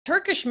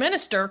Turkish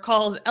minister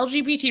calls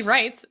LGBT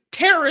rights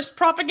terrorist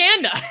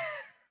propaganda.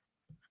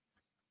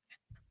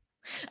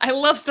 I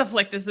love stuff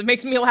like this. It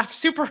makes me laugh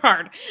super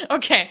hard.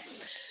 Okay.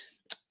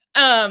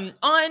 On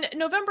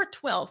November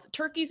 12th,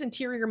 Turkey's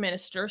Interior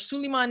Minister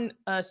Süleyman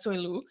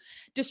Soylu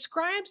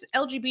described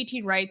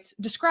LGBT rights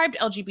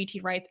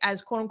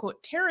as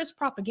quote-unquote terrorist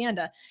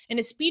propaganda in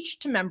a speech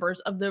to members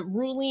of the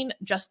ruling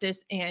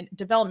Justice and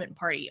Development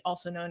Party,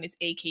 also known as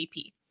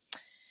AKP.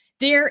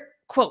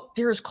 Quote,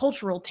 there is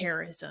cultural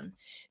terrorism,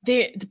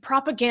 the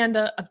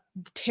propaganda of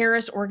the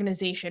terrorist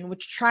organization,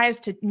 which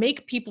tries to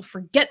make people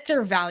forget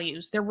their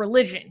values, their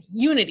religion,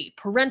 unity,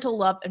 parental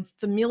love, and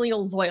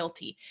familial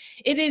loyalty.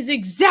 It is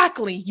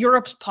exactly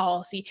Europe's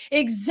policy,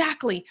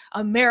 exactly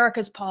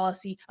America's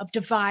policy of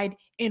divide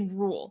and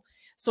rule.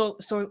 So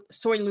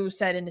Soylu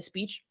said in a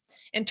speech.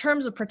 In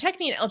terms of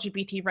protecting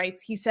LGBT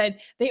rights, he said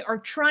they are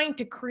trying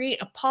to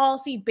create a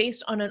policy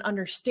based on an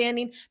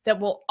understanding that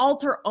will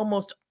alter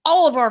almost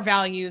all of our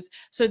values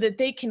so that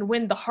they can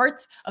win the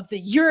hearts of the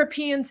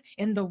Europeans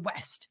in the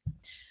West.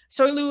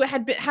 Soylu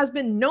has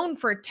been known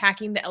for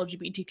attacking the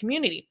LGBT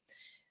community.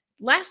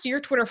 Last year,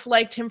 Twitter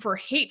flagged him for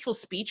hateful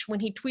speech when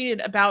he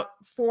tweeted about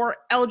 4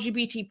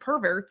 LGBT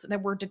perverts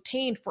that were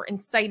detained for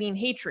inciting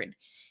hatred.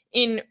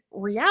 In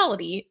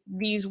reality,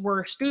 these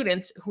were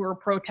students who were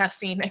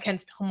protesting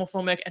against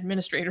homophobic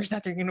administrators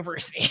at their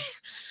university.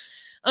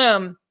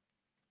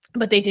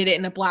 But they did it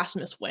in a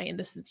blasphemous way, and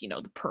this is,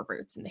 the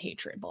perverts and the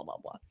hatred, blah, blah,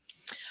 blah.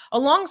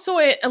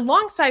 Alongside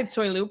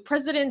Soylu,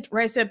 President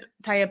Recep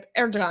Tayyip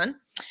Erdogan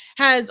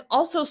has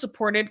also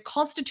supported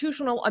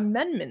constitutional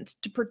amendments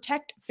to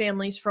protect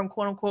families from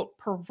quote-unquote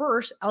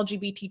perverse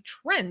LGBT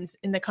trends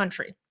in the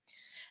country.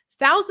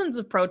 Thousands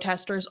of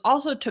protesters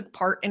also took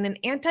part in an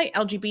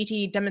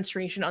anti-LGBT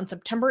demonstration on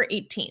September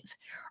 18th,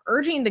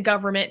 urging the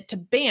government to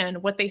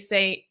ban what they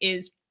say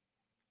is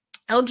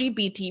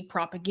LGBT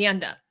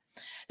propaganda.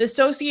 The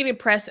Associated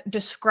Press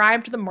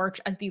described the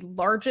march as the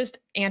largest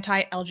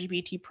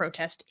anti-LGBT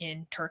protest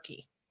in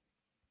Turkey.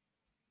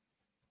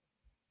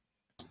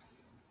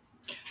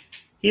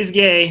 He's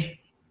gay.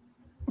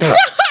 I'm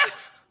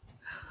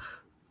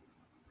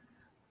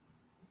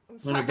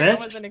sorry, I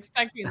wasn't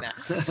expecting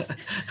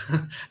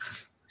that.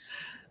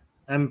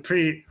 I'm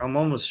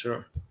almost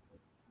sure.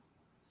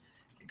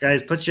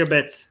 Guys, put your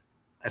bets.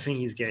 I think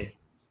he's gay.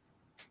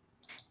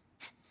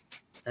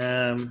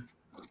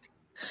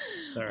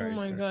 Sorry. Oh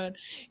my god.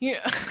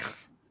 Yeah.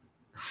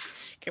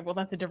 Okay, well,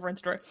 that's a different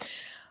story.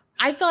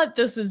 I thought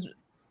this was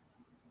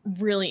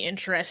really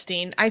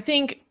interesting. I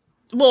think,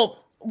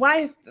 well, what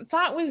I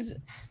thought was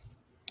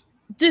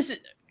this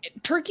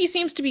Turkey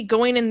seems to be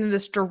going in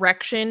this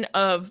direction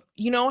of,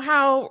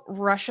 how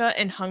Russia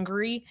and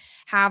Hungary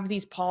have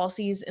these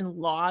policies and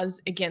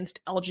laws against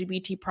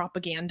LGBT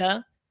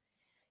propaganda,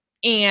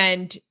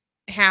 and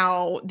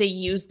how they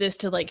use this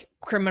to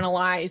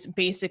criminalize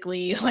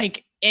basically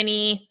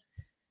any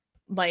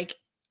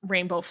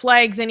rainbow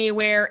flags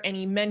anywhere,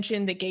 any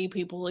mention that gay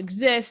people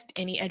exist,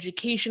 any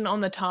education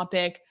on the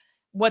topic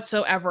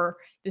whatsoever.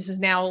 This is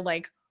now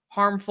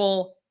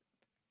harmful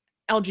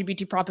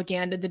LGBT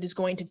propaganda that is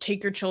going to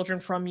take your children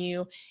from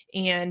you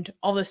and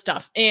all this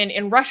stuff. And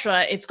in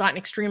Russia, it's gotten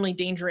extremely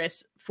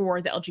dangerous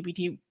for the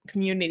LGBT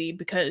community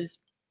because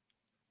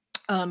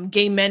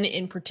gay men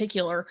in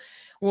particular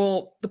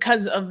will,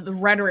 because of the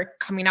rhetoric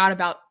coming out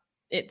about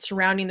it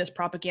surrounding this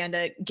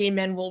propaganda, gay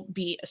men will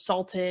be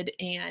assaulted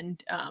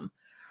and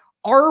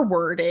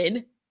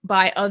R-worded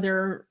by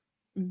other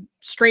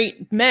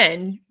straight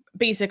men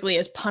basically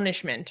as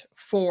punishment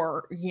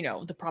for,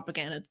 the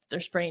propaganda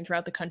they're spreading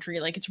throughout the country.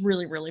 It's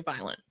really, really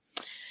violent.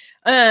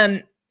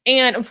 And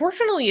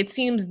unfortunately, it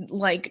seems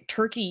like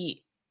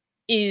Turkey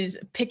is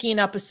picking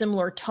up a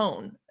similar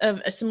tone,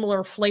 of a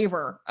similar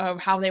flavor of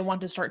how they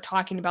want to start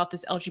talking about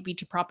this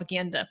LGBT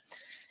propaganda.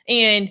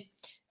 And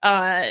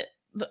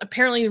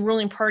apparently the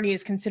ruling party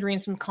is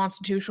considering some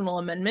constitutional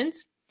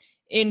amendments.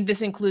 And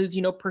this includes,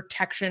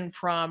 protection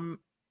from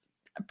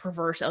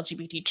perverse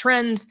LGBT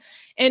trends,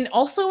 and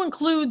also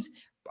includes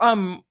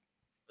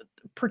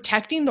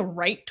protecting the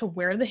right to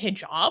wear the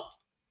hijab,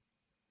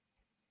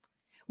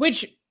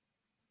 which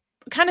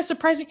kind of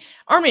surprised me.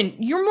 Armin,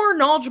 you're more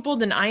knowledgeable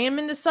than I am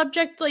in this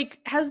subject.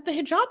 Has the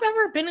hijab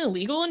ever been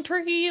illegal in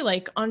Turkey,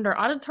 under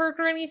Ataturk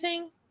or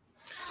anything?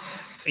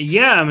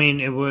 Yeah, I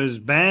mean, it was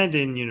banned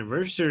in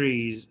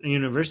universities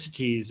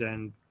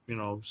and,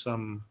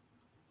 some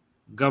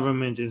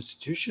government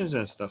institutions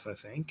and stuff, I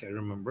think. I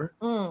remember.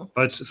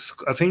 But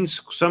I think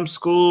some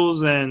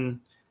schools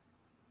and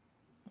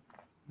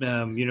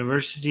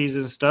universities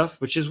and stuff,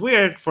 which is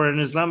weird for an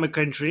Islamic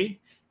country.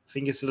 I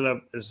think it's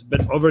a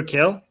bit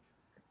overkill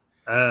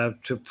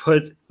to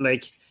put,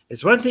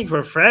 it's one thing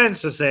for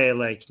France to say,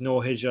 no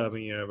hijab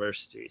in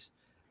universities.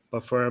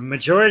 But for a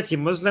majority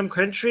Muslim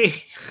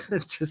country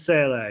to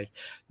say,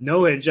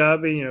 no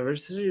hijab in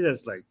university,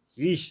 that's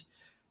yeesh,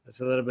 that's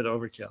a little bit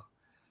overkill.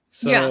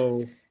 So...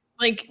 Yeah.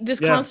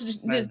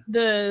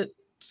 The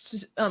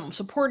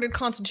supported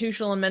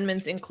constitutional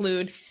amendments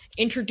include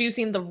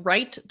introducing the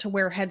right to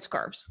wear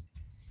headscarves,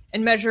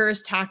 and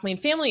measures tackling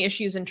family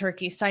issues in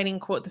Turkey, citing,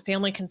 quote, "the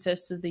family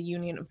consists of the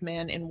union of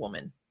man and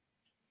woman."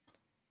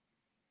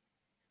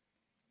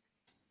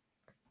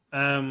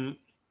 Okay,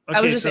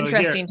 that was just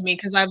interesting to me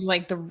because I was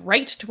like, the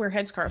right to wear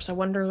headscarves. I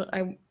wonder,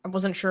 I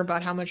wasn't sure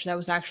about how much that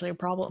was actually a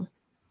problem.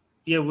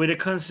 Yeah, with a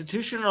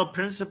constitutional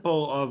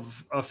principle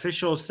of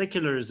official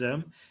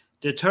secularism,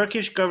 the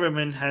Turkish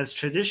government has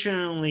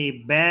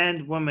traditionally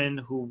banned women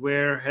who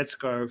wear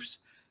headscarves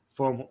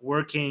from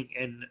working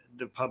in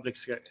the public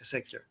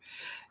sector.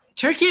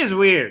 Turkey is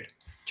weird.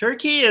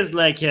 Turkey is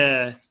like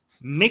a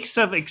mix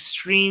of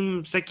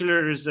extreme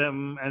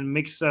secularism and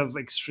mix of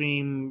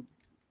extreme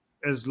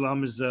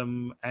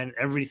Islamism and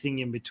everything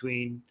in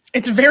between.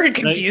 It's very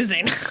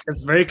confusing. Like,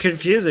 it's very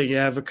confusing. You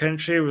have a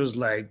country was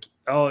like,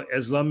 oh,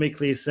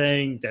 Islamically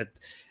saying that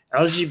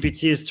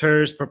LGBT is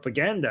terrorist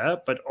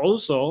propaganda, but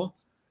also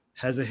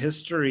has a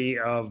history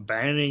of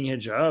banning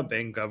hijab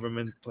in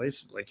government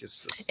places. Like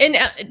it's just, and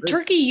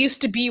Turkey used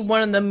to be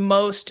one of the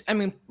most, I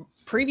mean,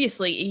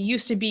 previously it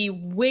used to be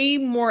way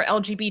more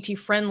LGBT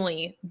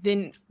friendly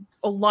than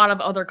a lot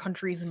of other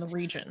countries in the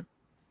region.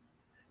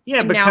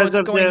 Yeah, and because now it's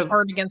of going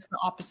hard against the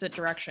opposite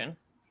direction.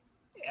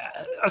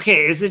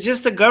 Okay, is it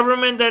just the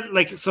government that,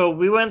 like, so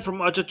we went from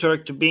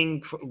Ataturk to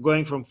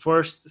going from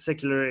forced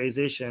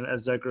secularization,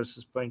 as Zagros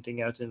is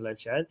pointing out in live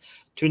chat,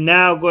 to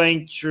now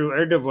going through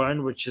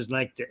Erdogan, which is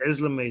like the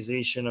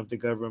Islamization of the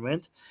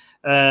government.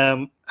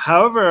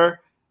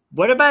 However,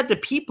 what about the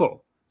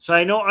people? So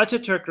I know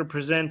Ataturk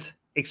represent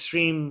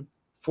extreme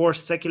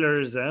forced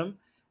secularism,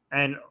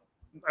 and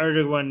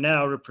Erdogan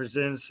now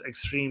represents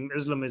extreme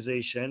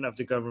Islamization of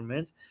the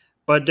government.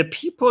 But the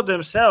people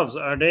themselves,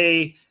 are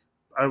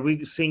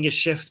we seeing a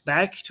shift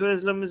back to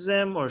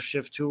Islamism or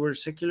shift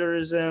towards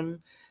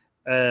secularism?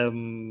 I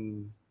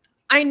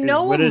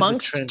know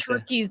amongst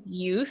Turkey's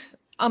youth,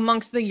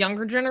 amongst the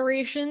younger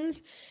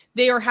generations,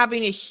 they are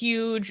having a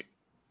huge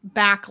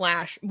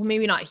backlash. Well,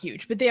 maybe not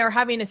huge, but they are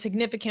having a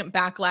significant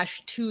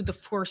backlash to the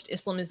forced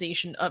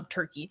Islamization of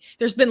Turkey.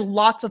 There's been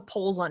lots of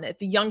polls on it.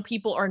 The young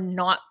people are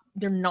not,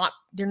 they're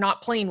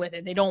not playing with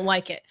it. They don't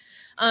like it.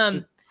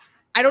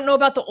 I don't know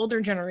about the older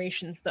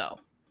generations though.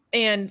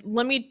 And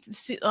let me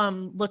see,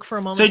 look for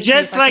a moment. So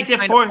just like the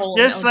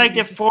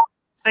forced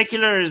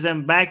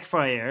secularism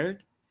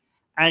backfired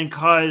and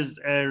caused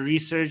a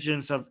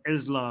resurgence of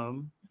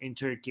Islam in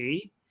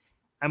Turkey,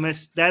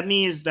 that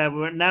means that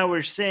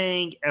we're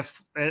saying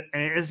an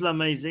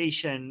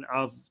Islamization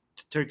of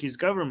Turkey's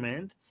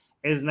government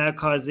is now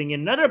causing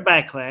another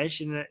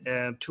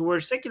backlash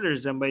towards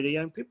secularism by the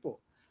young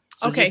people.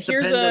 So okay,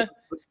 here's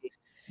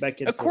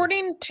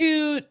according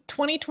to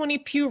 2020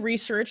 Pew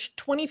Research,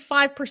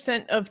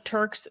 25% of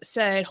Turks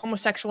said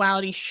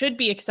homosexuality should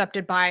be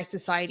accepted by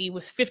society,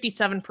 with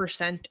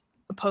 57%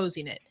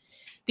 opposing it.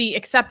 The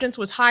acceptance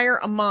was higher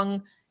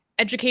among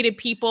educated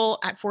people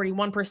at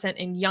 41%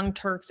 and young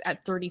Turks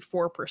at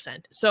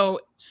 34%. So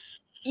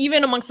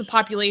even amongst the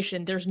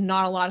population, there's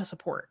not a lot of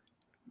support.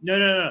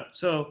 No.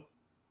 So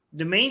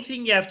the main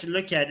thing you have to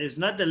look at is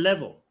not the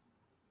level,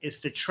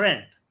 it's the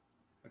trend.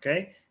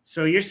 Okay?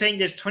 So you're saying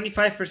there's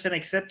 25%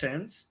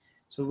 acceptance.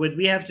 So what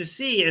we have to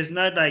see is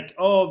not like,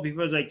 oh,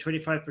 because like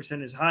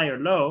 25% is high or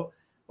low.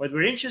 What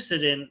we're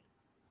interested in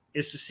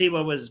is to see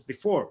what was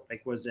before.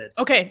 Like, was it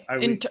okay?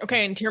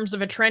 In terms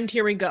of a trend,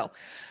 here we go.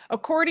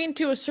 According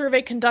to a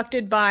survey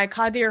conducted by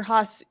Kadir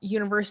Has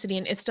University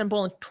in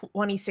Istanbul in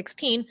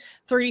 2016,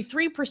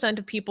 33%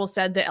 of people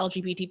said that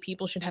LGBT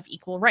people should have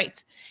equal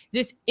rights.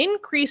 This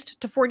increased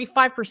to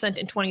 45%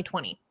 in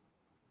 2020.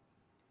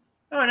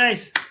 Oh,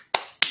 nice.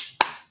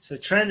 So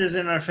trend is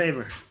in our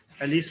favor,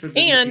 at least with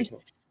the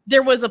people.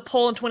 There was a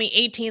poll in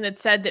 2018 that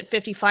said that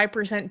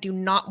 55% do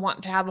not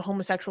want to have a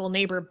homosexual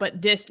neighbor,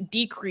 but this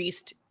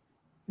decreased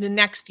the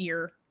next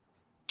year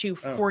to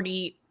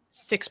 46%.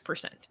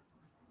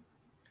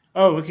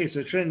 Oh, okay.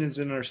 So trend is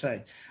on our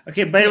side.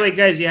 Okay. By the way,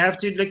 guys, you have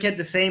to look at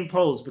the same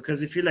polls,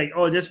 because if you're like,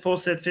 oh, this poll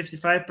said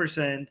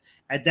 55%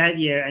 at that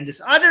year, and this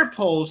other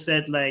poll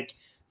said like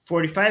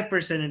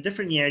 45% in a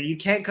different year, you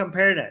can't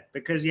compare that,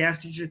 because you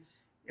have to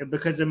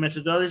because the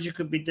methodology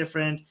could be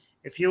different.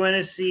 If you want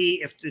to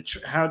see if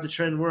how the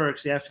trend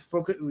works, you have to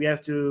focus. We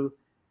have to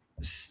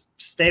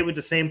stay with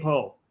the same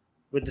poll,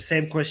 with the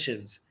same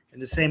questions and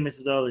the same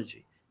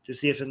methodology to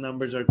see if the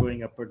numbers are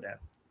going up or down.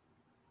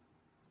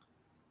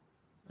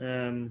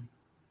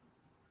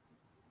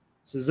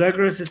 So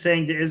Zagros is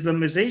saying the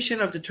Islamization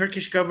of the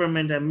Turkish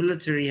government and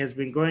military has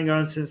been going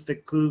on since the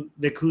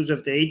coups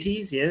of the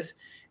 80s. Yes,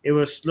 it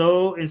was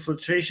slow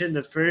infiltration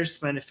that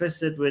first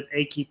manifested with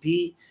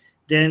AKP,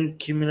 then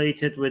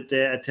accumulated with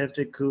the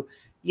attempted coup.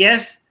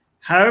 Yes,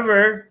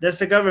 however, that's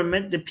the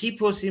government. The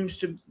people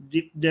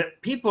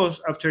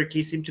of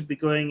Turkey seem to be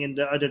going in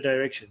the other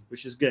direction,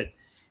 which is good.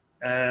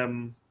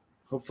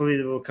 Hopefully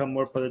they will become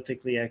more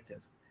politically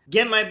active.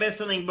 Get my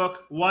best-selling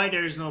book, Why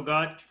There Is No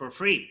God, for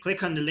free.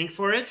 Click on the link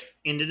for it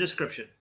in the description.